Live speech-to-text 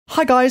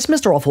Hi guys,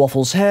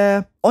 MrRoflWaffles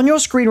here. On your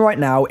screen right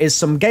now is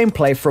some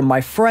gameplay from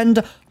my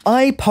friend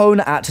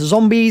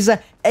Zombies,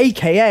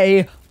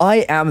 aka I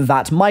am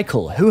that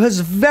Michael, who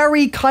has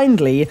very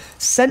kindly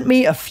sent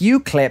me a few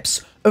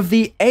clips of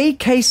the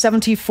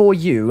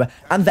AK-74U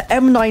and the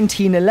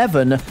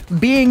M1911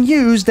 being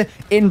used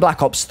in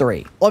Black Ops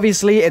 3.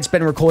 Obviously, it's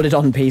been recorded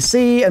on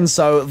PC, and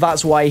so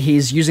that's why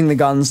he's using the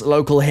guns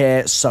local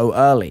here so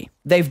early.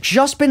 They've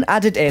just been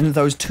added in,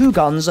 those two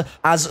guns,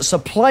 as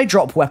supply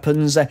drop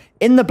weapons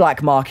in the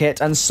black market,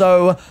 and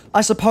so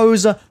I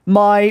suppose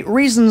my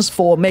reasons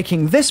for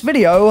making this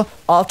video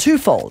are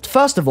twofold.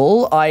 First of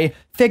all, I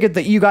figured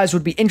that you guys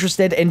would be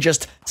interested in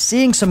just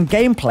seeing some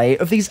gameplay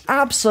of these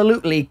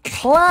absolutely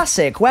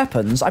classic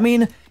weapons. I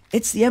mean,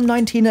 it's the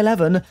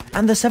M1911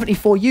 and the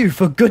 74U,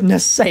 for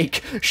goodness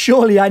sake.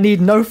 Surely I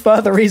need no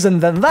further reason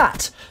than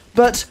that.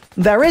 But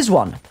there is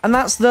one, and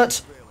that's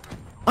that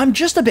I'm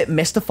just a bit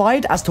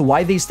mystified as to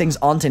why these things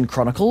aren't in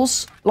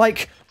Chronicles.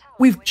 Like,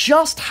 we've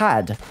just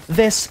had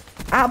this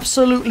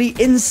absolutely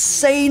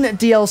insane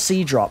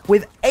DLC drop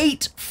with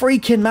 8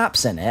 freaking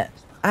maps in it,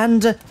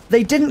 and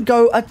they didn't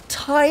go a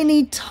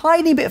tiny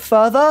bit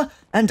further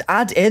and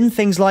add in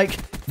things like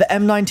the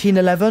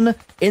M1911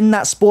 in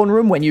that spawn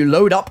room when you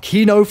load up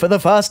Kino for the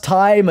first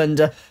time,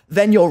 and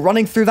then you're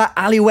running through that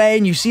alleyway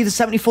and you see the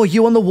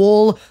 74U on the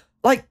wall.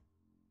 Like,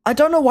 I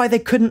don't know why they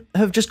couldn't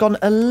have just gone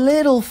a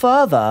little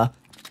further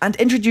and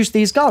introduced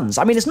these guns.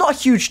 I mean, it's not a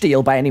huge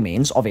deal by any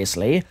means,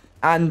 obviously,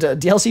 and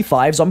DLC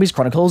 5, Zombies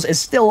Chronicles, is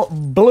still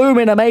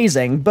blooming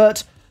amazing,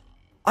 but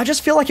I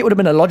just feel like it would have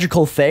been a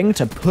logical thing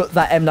to put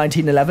that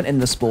M1911 in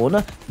the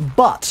spawn.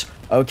 But,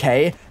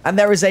 okay, and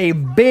there is a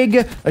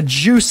big,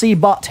 juicy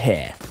but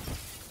here.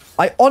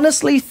 I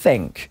honestly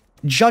think,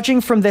 judging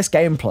from this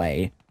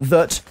gameplay,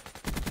 that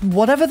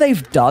whatever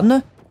they've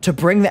done to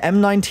bring the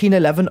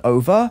M1911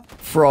 over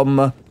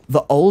from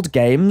the old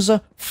games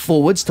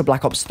forwards to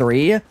Black Ops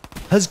 3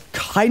 has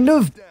kind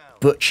of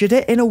butchered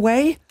it in a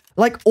way.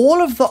 Like, all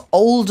of the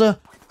older,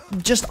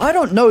 I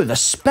don't know, the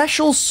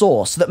special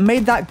sauce that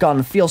made that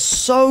gun feel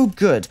so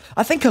good.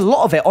 I think a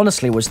lot of it,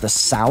 honestly, was the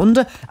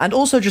sound, and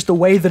also just the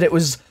way that it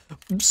was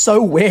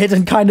so weird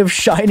and kind of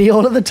shiny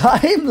all of the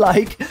time.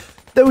 Like,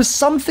 there was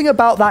something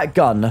about that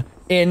gun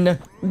in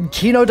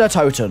Kino der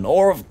Toten,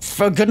 or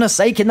for goodness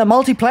sake, in the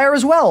multiplayer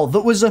as well,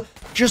 that was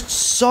just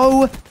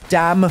so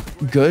damn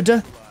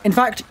good. In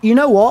fact, you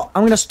know what?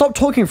 I'm going to stop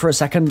talking for a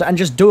second and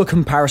just do a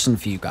comparison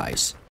for you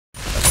guys.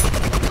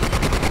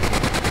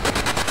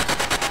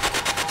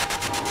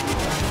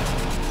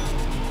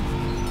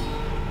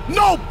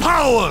 No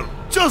power!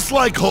 Just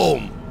like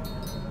home!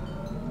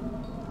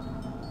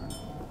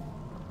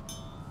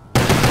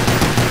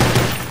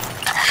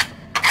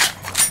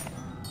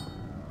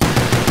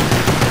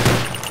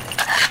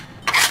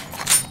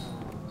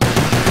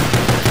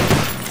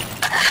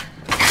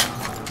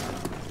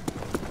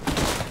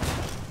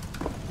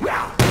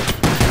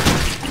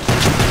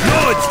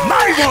 No, it's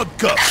my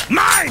vodka!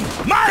 Mine!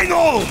 Mine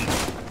own!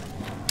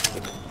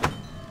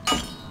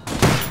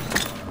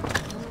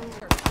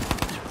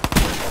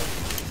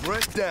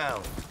 Threat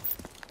down.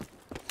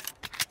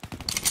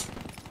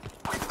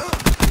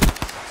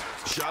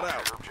 Shot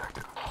out.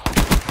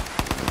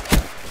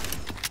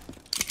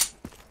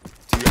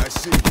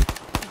 TIC.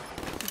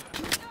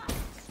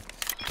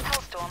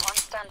 Hellstorm on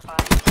standby.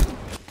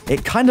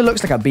 It kind of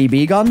looks like a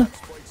BB gun,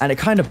 and it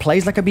kind of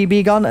plays like a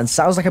BB gun, and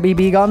sounds like a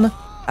BB gun,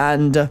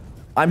 and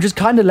I'm just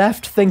kind of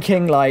left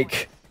thinking,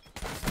 like,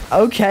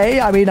 okay,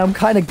 I mean, I'm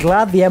kind of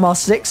glad the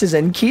MR6 is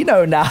in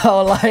Kino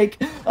now,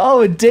 like,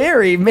 oh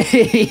dearie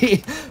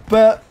me.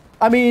 But,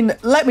 I mean,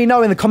 let me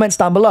know in the comments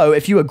down below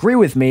if you agree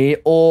with me,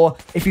 or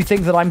if you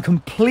think that I'm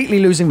completely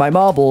losing my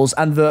marbles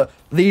and that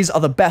these are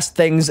the best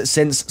things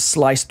since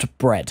sliced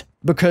bread.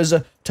 Because,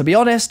 to be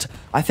honest,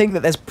 I think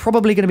that there's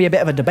probably going to be a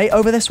bit of a debate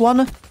over this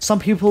one. Some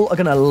people are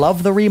going to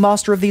love the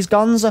remaster of these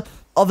guns,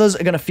 others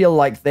are going to feel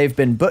like they've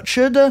been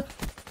butchered.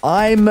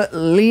 I'm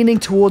leaning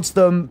towards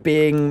them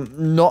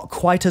being not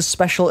quite as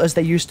special as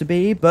they used to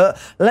be,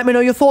 but let me know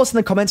your thoughts in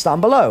the comments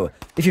down below.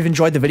 If you've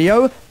enjoyed the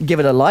video,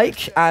 give it a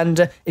like,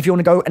 and if you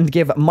want to go and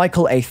give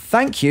Michael a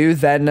thank you,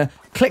 then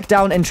click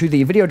down into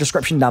the video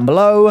description down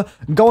below,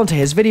 go onto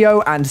his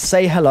video, and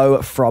say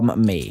hello from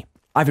me.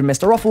 I've been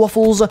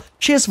MrRoflWaffles,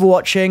 cheers for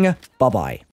watching, bye-bye.